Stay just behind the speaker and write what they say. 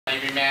You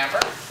remember?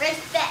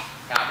 Respect.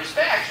 Not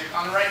respect. You're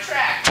on the right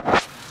track.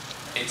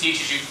 It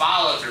teaches you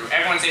follow through.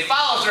 Everyone say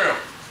follow through.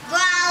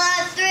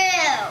 Follow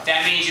through.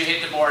 That means you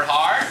hit the board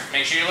hard.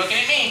 Make sure you're looking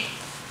at me.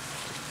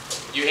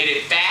 You hit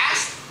it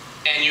fast,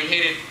 and you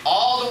hit it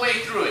all the way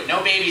through it.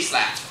 No baby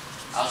slaps.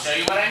 I'll show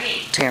you what I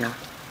mean. Tanner,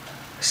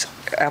 it's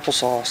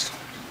applesauce.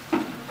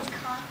 It's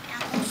called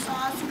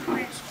applesauce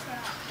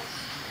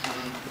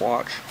crisscross.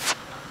 Watch.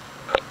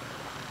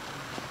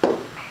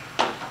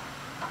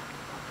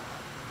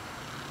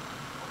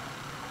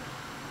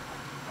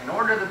 In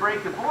order to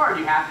break the board,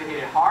 you have to hit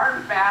it hard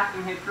and fast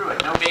and hit through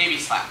it. No baby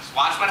slaps.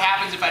 Watch what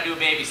happens if I do a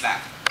baby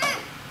slap.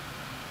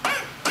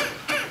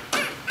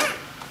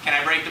 Can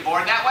I break the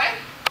board that way?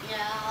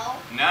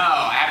 No. No,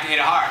 I have to hit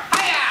it hard.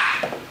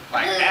 Hi-ya!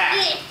 Like that.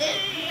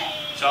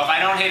 So if I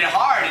don't hit it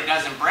hard, it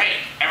doesn't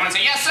break. Everyone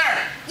say, yes, sir.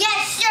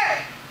 Yes,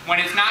 sir. When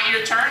it's not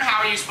your turn,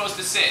 how are you supposed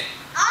to sit?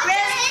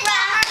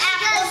 Crisscross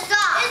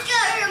applesauce. It's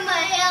good in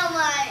my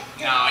helmet.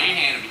 No, your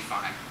hand will be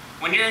fine.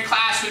 When you're in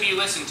class, who do you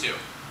listen to?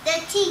 The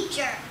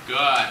teacher.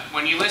 Good.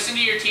 When you listen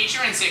to your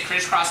teacher and sit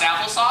crisscross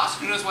applesauce,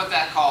 who knows what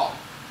that's called?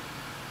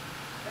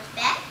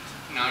 Respect.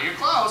 No, you're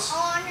close.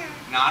 Honor.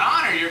 Not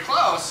honor, you're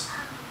close.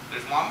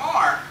 There's one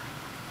more.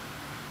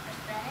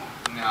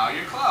 Respect. No,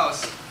 you're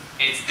close.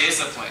 It's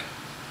discipline.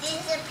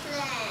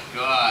 Discipline.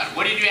 Good.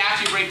 What did you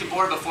actually break the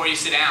board before you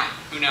sit down?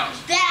 Who knows?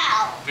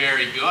 Bow.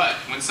 Very good.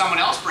 When someone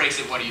else breaks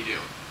it, what do you do?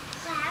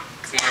 Clap.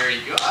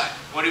 Very good.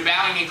 What do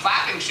bowing and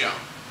clapping show?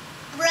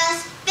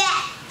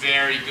 Respect.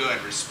 Very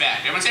good.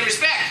 Respect. Everyone say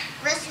respect.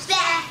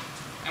 Respect.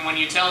 And when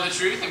you tell the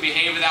truth and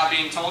behave without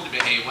being told to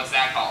behave, what's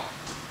that called?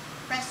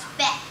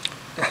 Respect.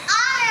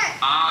 Honor.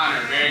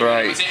 Honor. Very good.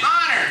 Right. Everyone say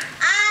honor.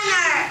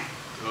 Honor.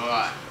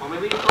 Good. When we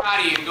leave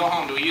karate and go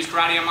home, do we use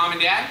karate on mom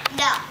and dad?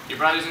 No. Your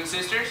brothers and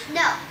sisters?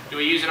 No. Do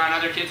we use it on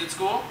other kids at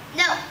school?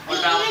 No. What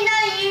about- Even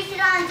though you use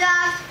it on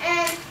dogs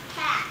and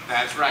cats.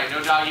 That's right.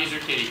 No doggies or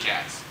kitty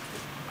cats.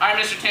 All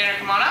right, Mr. Tanner,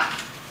 come on up.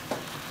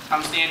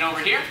 Come stand over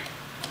here.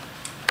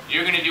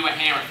 You're going to do a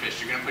hammer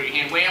fist. You're going to put your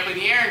hand way up in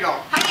the air and go,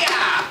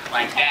 hi-ya,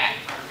 like that.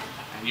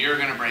 And you're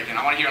going to break it.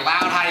 I want to hear a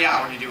loud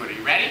hi-ya when you do it. Are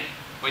you ready?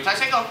 Wait till I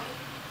say go.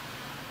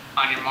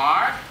 On your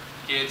mark,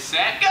 get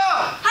set, go.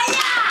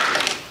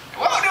 Hi-ya!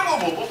 Whoa, whoa, whoa,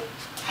 whoa, whoa.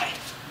 Hi.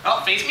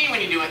 Oh, face me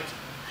when you do it.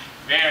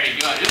 Very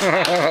good.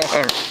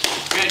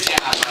 Good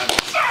job, bud.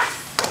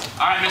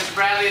 All right, Mr.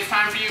 Bradley, it's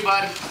time for you,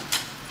 bud.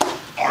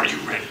 Are you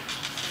ready?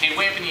 Hand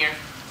way up in the air.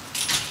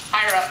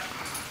 Higher up.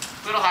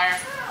 A little higher.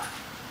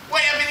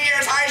 Way up in the air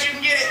as high as you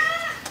can get it.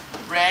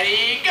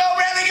 Ready, go,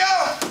 Bradley, go!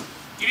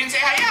 You didn't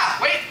say hi-ya.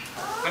 Wait.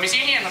 Let me see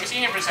your hand. Let me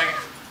see your hand for a second.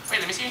 Wait,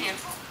 let me see your hand.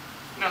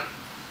 No.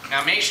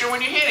 Now make sure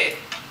when you hit it,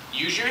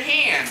 use your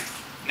hand,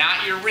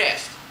 not your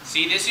wrist.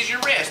 See, this is your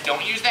wrist.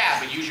 Don't use that,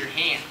 but use your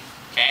hand.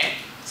 Okay?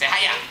 Say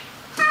hi-ya.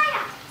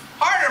 Hiya.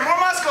 Harder, more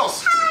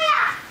muscles.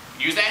 Hiya.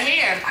 Use that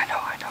hand. I know.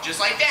 Just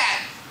like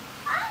that.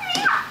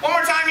 Hiya. One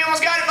more time, you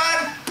almost got it, bud.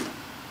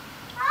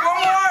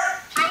 One more.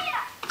 Hiya.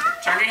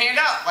 Turn your hand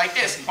up like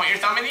this and point your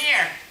thumb in the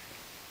air.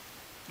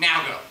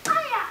 Now go.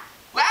 Hiya.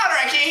 Louder,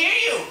 I can't hear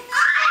you.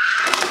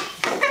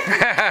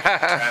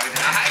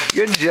 Nice.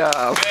 Good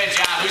job. Good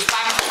job. Who's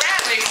clapping for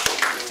Bradley?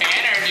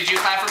 Tanner, did you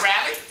clap for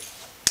Bradley?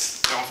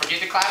 Don't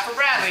forget to clap for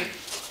Bradley.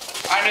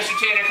 All right, Mr.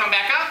 Tanner, come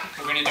back up.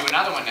 We're going to do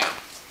another one now.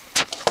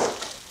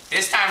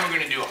 This time we're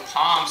going to do a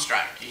palm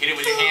strike. You hit it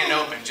with your hand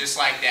open, just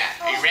like that.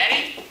 Are you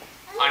ready?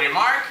 On your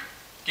mark,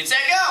 get set,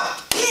 go.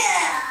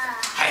 Yeah.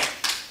 Hi.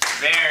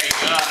 Very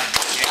good.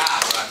 Good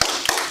job, bud.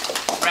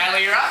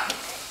 Bradley, you're up.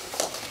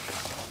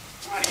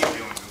 What are you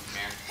doing, Goofy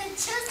man?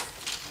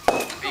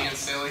 Just Being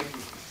silly.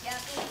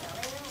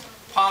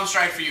 Palm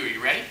strike for you. Are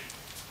you ready?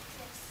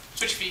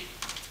 Switch your feet.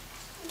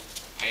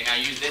 Okay, now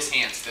use this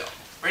hand still.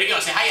 Ready to go.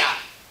 Say hi-ya.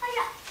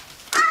 Hiya.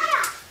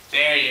 Hiya.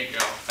 There you go.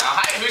 Now,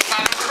 hi, who's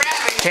clapping for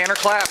Bradley? Tanner,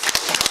 clap.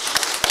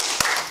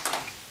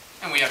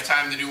 And we have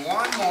time to do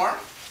one more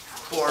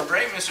board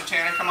break. Mr.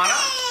 Tanner, come on up.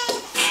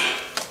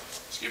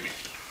 Excuse me.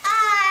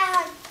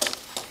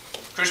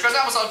 Crisscross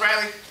applesauce,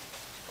 Bradley.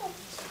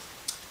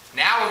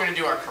 Now we're going to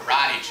do our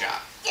karate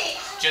chop.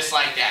 Just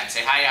like that. Say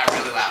hi-ya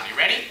really loud. You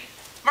ready?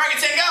 Mark it,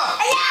 say go.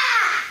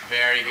 Hiya.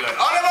 Very good.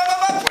 Oh, no, no, no,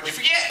 no. What'd you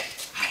forget?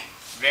 Hi.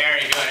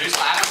 Very good. Who's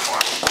clapping for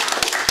him?